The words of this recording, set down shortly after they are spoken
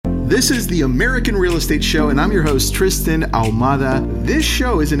This is the American Real Estate Show, and I'm your host, Tristan Ahumada. This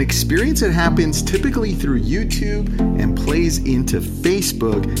show is an experience that happens typically through YouTube and plays into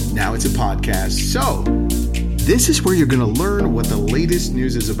Facebook. Now it's a podcast. So this is where you're going to learn what the latest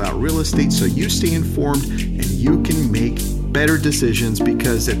news is about real estate so you stay informed and you can make better decisions,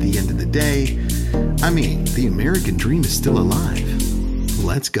 because at the end of the day, the American dream is still alive.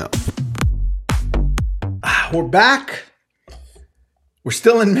 Let's go. We're back. We're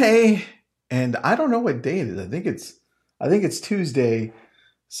still in May, and I don't know what day it is. I think it's Tuesday,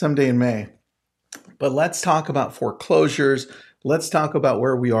 someday in May. But let's talk about foreclosures. Let's talk about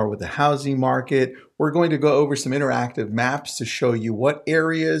where we are with the housing market. We're going to go over some interactive maps to show you what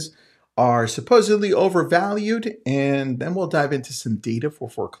areas are supposedly overvalued, and then we'll dive into some data for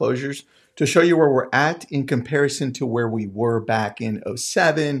foreclosures to show you where we're at in comparison to where we were back in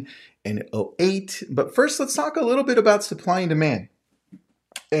 2007 and 2008. But first, let's talk a little bit about supply and demand.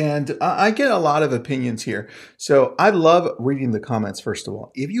 And I get a lot of opinions here. So I love reading the comments, first of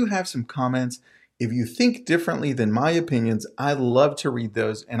all. If you have some comments, if you think differently than my opinions, I love to read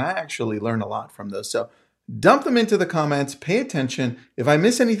those. And I actually learn a lot from those. So dump them into the comments. Pay attention. If I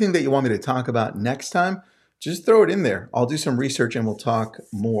miss anything that you want me to talk about next time, just throw it in there. I'll do some research and we'll talk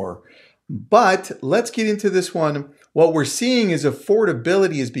more. But let's get into this one. What we're seeing is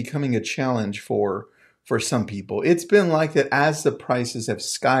affordability is becoming a challenge for some people. It's been like that as the prices have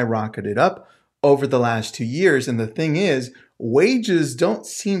skyrocketed up over the last 2 years. And the thing is, wages don't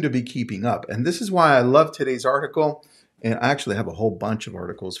seem to be keeping up. And this is why I love today's article. And I actually have a whole bunch of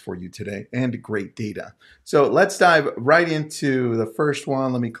articles for you today and great data. So let's dive right into the first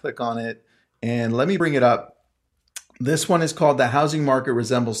one. Let me click on it and let me bring it up. This one is called "The Housing Market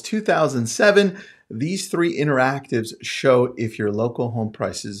Resembles 2007. These three interactives show if your local home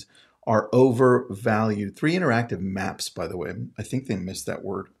prices are overvalued." 3 interactive maps, by the way. I think they missed that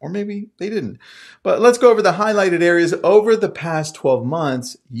word, or maybe they didn't. But let's go over the highlighted areas. Over the past 12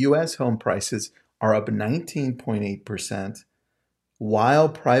 months, U.S. home prices are up 19.8%, while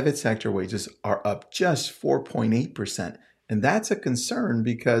private sector wages are up just 4.8%. And that's a concern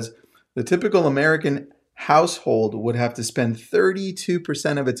because the typical American household would have to spend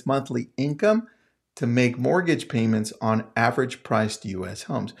 32% of its monthly income to make mortgage payments on average priced U.S.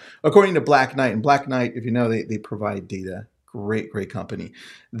 homes, according to Black Knight. And Black Knight, if you know, they provide data. Great company.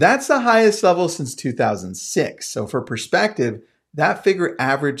 That's the highest level since 2006. So for perspective, that figure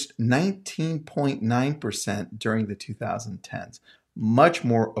averaged 19.9% during the 2010s. Much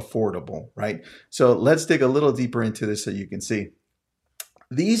more affordable, right? So let's dig a little deeper into this so you can see.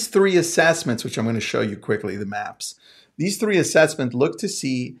 These 3 assessments, which I'm going to show you quickly, the maps, these 3 assessments look to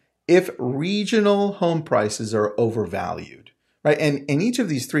see if regional home prices are overvalued, right? And each of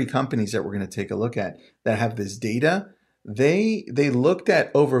these 3 companies that we're going to take a look at that have this data, they looked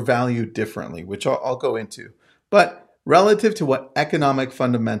at overvalued differently, which I'll go into. But relative to what economic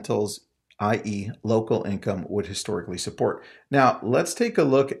fundamentals, i.e. local income, would historically support. Now, let's take a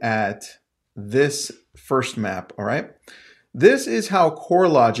look at this first map, all right? This is how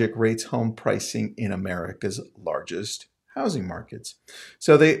CoreLogic rates home pricing in America's largest housing markets.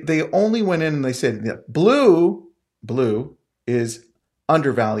 So they only went in and they said that blue is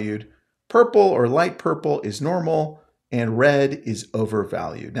undervalued, purple or light purple is normal, and red is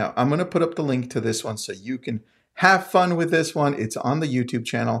overvalued. Now, I'm going to put up the link to this one so you can have fun with this one. It's on the YouTube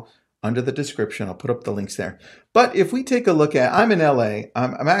channel under the description. I'll put up the links there. But if we take a look at, I'm in LA.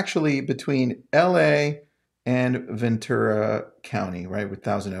 I'm actually between LA and Ventura County, right? With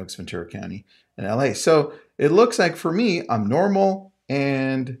Thousand Oaks, Ventura County, and LA. So it looks like for me, I'm normal,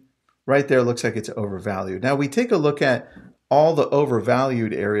 and right there looks like it's overvalued. Now we take a look at all the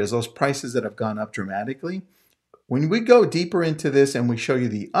overvalued areas, those prices that have gone up dramatically. When we go deeper into this and we show you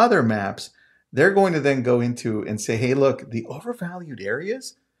the other maps, they're going to then go into and say, hey, look, the overvalued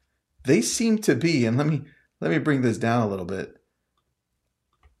areas, they seem to be, and let me bring this down a little bit.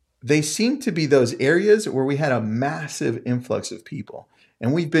 They seem to be those areas where we had a massive influx of people,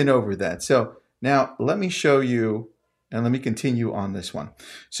 and we've been over that. So now let me show you, and let me continue on this one.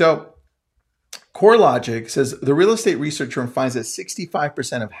 So CoreLogic says the real estate research firm finds that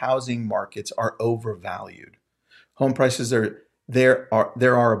 65% of housing markets are overvalued. Home prices are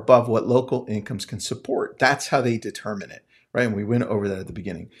above what local incomes can support. That's how they determine it, right? And we went over that at the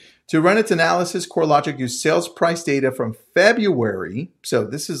beginning. To run its analysis, CoreLogic used sales price data from February. So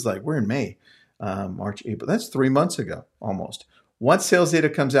this is like, we're in May, March, April. That's 3 months ago, almost. Once sales data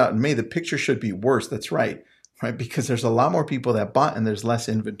comes out in May, the picture should be worse. That's right? Because there's a lot more people that bought and there's less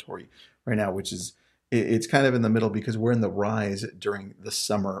inventory right now, which is, it's kind of in the middle because we're in the rise during the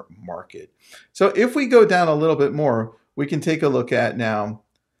summer market. So if we go down a little bit more, we can take a look at now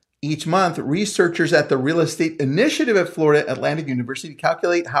Each month, researchers at the Real Estate Initiative at Florida Atlantic University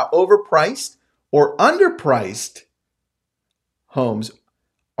calculate how overpriced or underpriced homes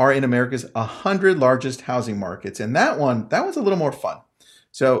are in America's 100 largest housing markets. And that one's a little more fun.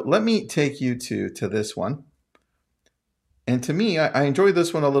 So let me take you to this one. And to me, I enjoy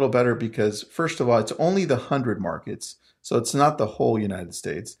this one a little better because, first of all, it's only the 100 markets. So it's not the whole United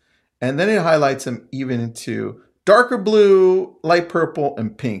States. And then it highlights them even into darker blue, light purple,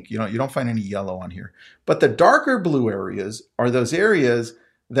 and pink. You don't find any yellow on here. But the darker blue areas are those areas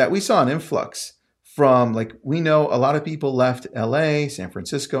that we saw an influx from. Like, we know a lot of people left LA, San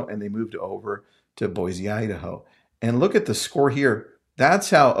Francisco, and they moved over to Boise, Idaho. And look at the score here.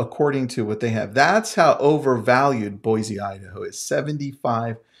 That's how, according to what they have, that's how overvalued Boise, Idaho is,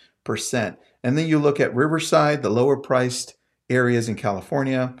 75%. And then you look at Riverside, the lower priced areas in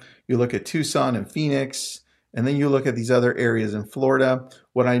California. You look at Tucson and Phoenix, and then you look at these other areas in Florida.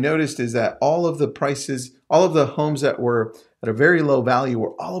 What I noticed is that all of the prices, all of the homes that were at a very low value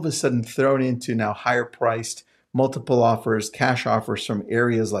were all of a sudden thrown into now higher priced, multiple offers, cash offers from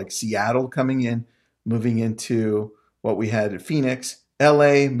areas like Seattle coming in, moving into what we had at Phoenix,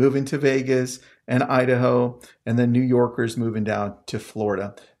 LA moving to Vegas and Idaho, and then New Yorkers moving down to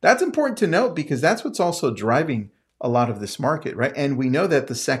Florida. That's important to note because that's what's also driving a lot of this market, right? And we know that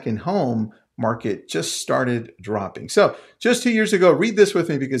the second home market just started dropping. So just 2 years ago, read this with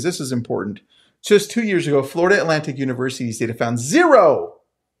me because this is important. Just 2 years ago, Florida Atlantic University's data found 0%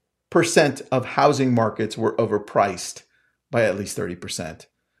 of housing markets were overpriced by at least 30%.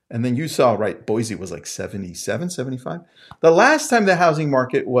 And then you saw, right, Boise was like 77, 75. The last time the housing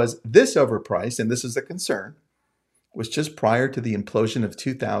market was this overpriced, and this is a concern, was just prior to the implosion of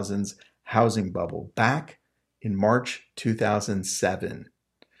 2000's housing bubble back in March 2007.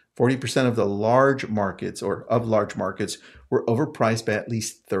 40% of the large markets were overpriced by at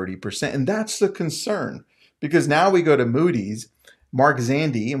least 30%. And that's the concern because now we go to Moody's, Mark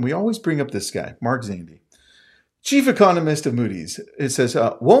Zandi, and we always bring up this guy, Mark Zandi, chief economist of Moody's. It says,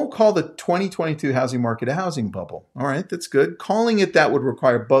 won't call the 2022 housing market a housing bubble. All right, that's good. Calling it that would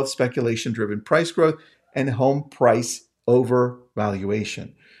require both speculation-driven price growth and home price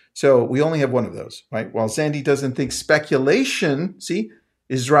overvaluation. So we only have one of those, right? While Zandi doesn't think speculation,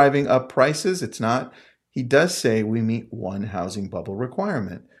 is driving up prices, it's not. He does say we meet one housing bubble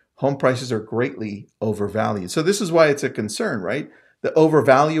requirement. Home prices are greatly overvalued. So this is why it's a concern, right? The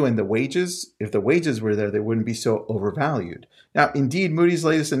overvalue and the wages, if the wages were there, they wouldn't be so overvalued. Now, indeed, Moody's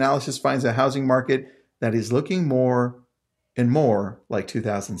latest analysis finds a housing market that is looking more and more like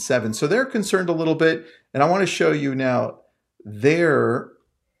 2007. So they're concerned a little bit. And I want to show you now their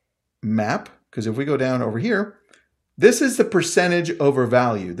map, because if we go down over here, this is the percentage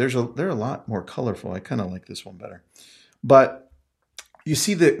overvalued. They're a lot more colorful. I kind of like this one better. But you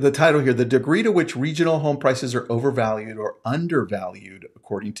see the title here, the degree to which regional home prices are overvalued or undervalued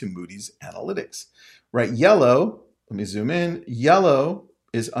according to Moody's Analytics, right? Yellow, let me zoom in. Yellow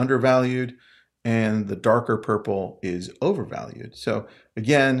is undervalued and the darker purple is overvalued. So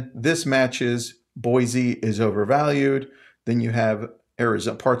again, this matches Boise is overvalued. Then you have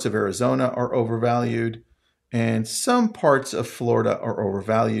Arizona, parts of Arizona are overvalued. And some parts of Florida are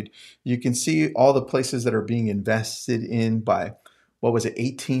overvalued. You can see all the places that are being invested in by,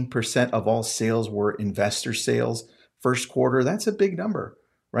 18% of all sales were investor sales first quarter. That's a big number,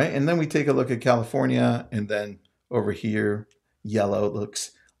 right? And then we take a look at California, and then over here, yellow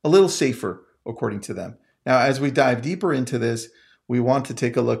looks a little safer according to them. Now, as we dive deeper into this, we want to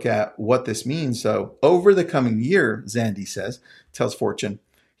take a look at what this means. So over the coming year, Zandi says, tells Fortune,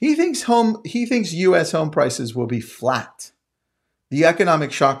 he thinks U.S. home prices will be flat. The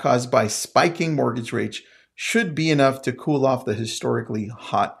economic shock caused by spiking mortgage rates should be enough to cool off the historically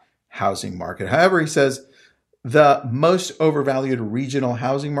hot housing market. However, he says the most overvalued regional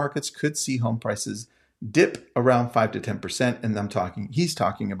housing markets could see home prices dip around 5 to 10%. And he's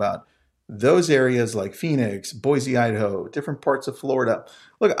talking about those areas like Phoenix, Boise, Idaho, different parts of Florida.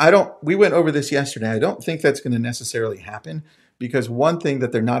 Look, we went over this yesterday. I don't think that's going to necessarily happen because one thing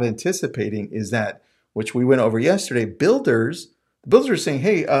that they're not anticipating is that, which we went over yesterday, builders are saying,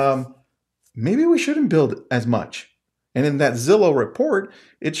 hey, maybe we shouldn't build as much. And in that Zillow report,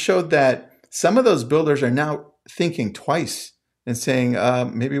 it showed that some of those builders are now thinking twice and saying,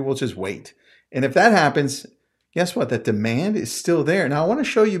 maybe we'll just wait. And if that happens, guess what? That demand is still there. Now, I want to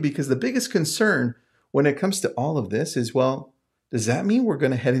show you because the biggest concern when it comes to all of this is, well, does that mean we're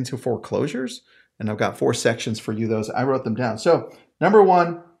going to head into foreclosures? And I've got 4 sections for you. Those I wrote them down. So number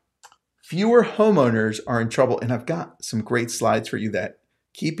 1, fewer homeowners are in trouble. And I've got some great slides for you that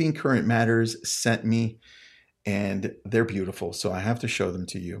Keeping Current Matters sent me. and they're beautiful. So I have to show them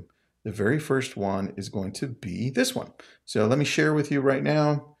to you. The very first one is going to be this one. So let me share with you right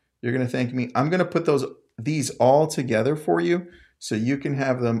now. You're going to thank me. I'm going to put these all together for you so you can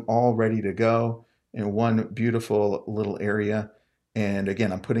have them all ready to go in one beautiful little area. And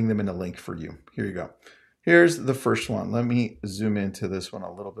again, I'm putting them in a link for you. Here you go. Here's the first one. Let me zoom into this one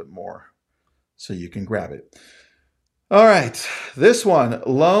a little bit more so you can grab it. All right, this one,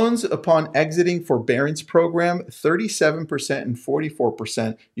 loans upon exiting forbearance program, 37% and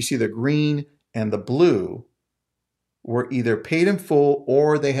 44%. You see the green and the blue were either paid in full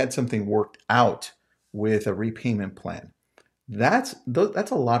or they had something worked out with a repayment plan. That's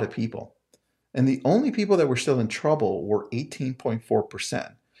a lot of people. And the only people that were still in trouble were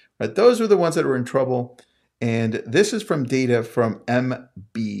 18.4%. Right? Those were the ones that were in trouble. And this is from data from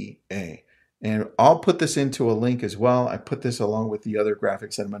MBA. And I'll put this into a link as well. I put this along with the other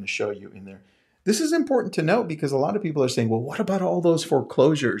graphics that I'm going to show you in there. This is important to note because a lot of people are saying, well, what about all those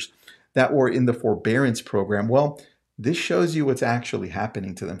foreclosures that were in the forbearance program? Well, this shows you what's actually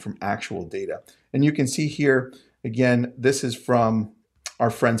happening to them from actual data. And you can see here, again, this is from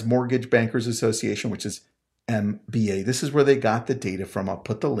our friends Mortgage Bankers Association, which is MBA. This is where they got the data from. I'll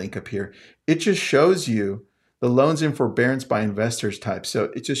put the link up here. It just shows you the loans in forbearance by investors type.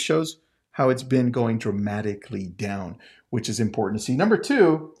 So it just shows how it's been going dramatically down, which is important to see. Number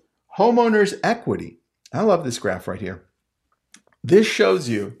two, homeowners' equity. I love this graph right here. This shows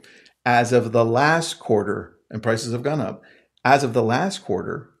you as of the last quarter, and prices have gone up, as of the last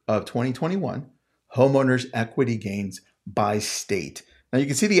quarter of 2021, homeowners' equity gains by state. Now you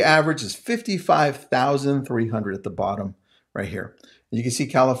can see the average is 55,300 at the bottom right here. You can see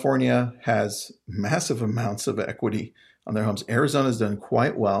California has massive amounts of equity on their homes. Arizona's done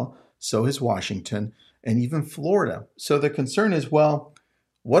quite well. So has Washington and even Florida. So the concern is, well,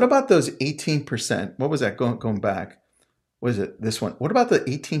 what about those 18%? What was that going back? What is it? This one. What about the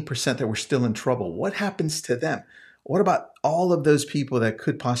 18% that were still in trouble? What happens to them? What about all of those people that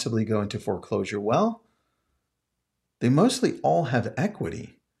could possibly go into foreclosure? Well, they mostly all have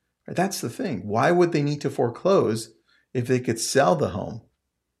equity. That's the thing. Why would they need to foreclose if they could sell the home?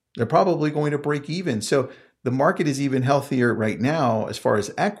 They're probably going to break even. So the market is even healthier right now as far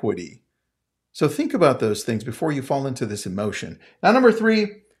as equity. So think about those things before you fall into this emotion. Now, number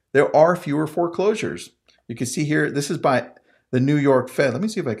three, there are fewer foreclosures. You can see here, this is by the New York Fed. Let me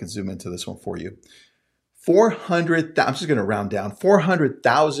see if I can zoom into this one for you. 400,000, I'm just going to round down,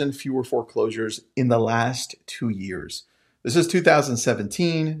 400,000 fewer foreclosures in the last 2 years. This is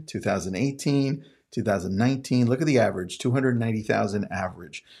 2017, 2018, 2019. Look at the average, 290,000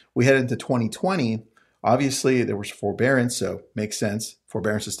 average. We head into 2020. Obviously, there was forbearance, so makes sense.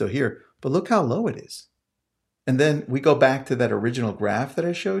 Forbearance is still here, but look how low it is. And then we go back to that original graph that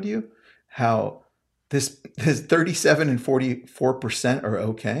I showed you, how this 37 and 44% are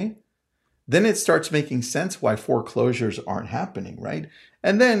okay. Then it starts making sense why foreclosures aren't happening, right?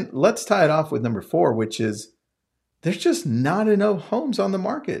 And then let's tie it off with number four, which is there's just not enough homes on the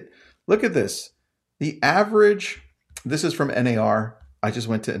market. Look at this. The average, this is from NAR. I just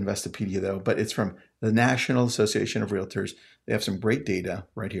went to Investopedia though, but it's from the National Association of Realtors. They have some great data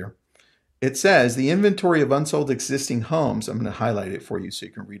right here. It says the inventory of unsold existing homes, I'm going to highlight it for you so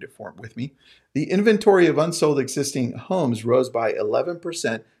you can read it with me. The inventory of unsold existing homes rose by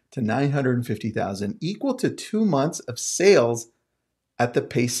 11% to 950,000, equal to 2 months of sales at the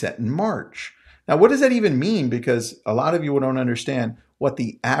pace set in March. Now, what does that even mean? Because a lot of you don't understand what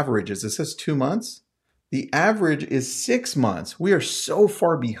the average is. It says 2 months. The average is 6 months. We are so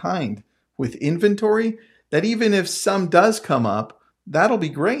far behind with inventory that even if some does come up, that'll be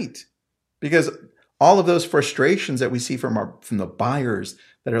great. Because all of those frustrations that we see from the buyers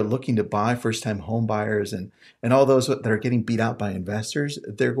that are looking to buy, first-time home buyers, and all those that are getting beat out by investors,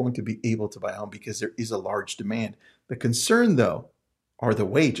 they're going to be able to buy a home because there is a large demand. The concern, though, are the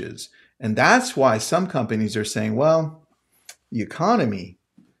wages. And that's why some companies are saying, well, the economy,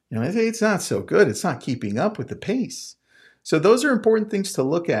 it's not so good. It's not keeping up with the pace. So those are important things to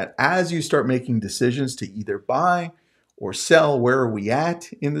look at as you start making decisions to either buy or sell. Where are we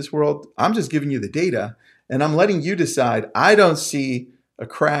at in this world? I'm just giving you the data and I'm letting you decide. I don't see a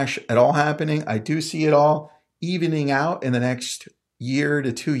crash at all happening. I do see it all evening out in the next year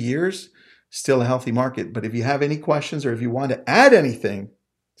to 2 years. Still a healthy market. But if you have any questions or if you want to add anything,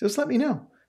 just let me know.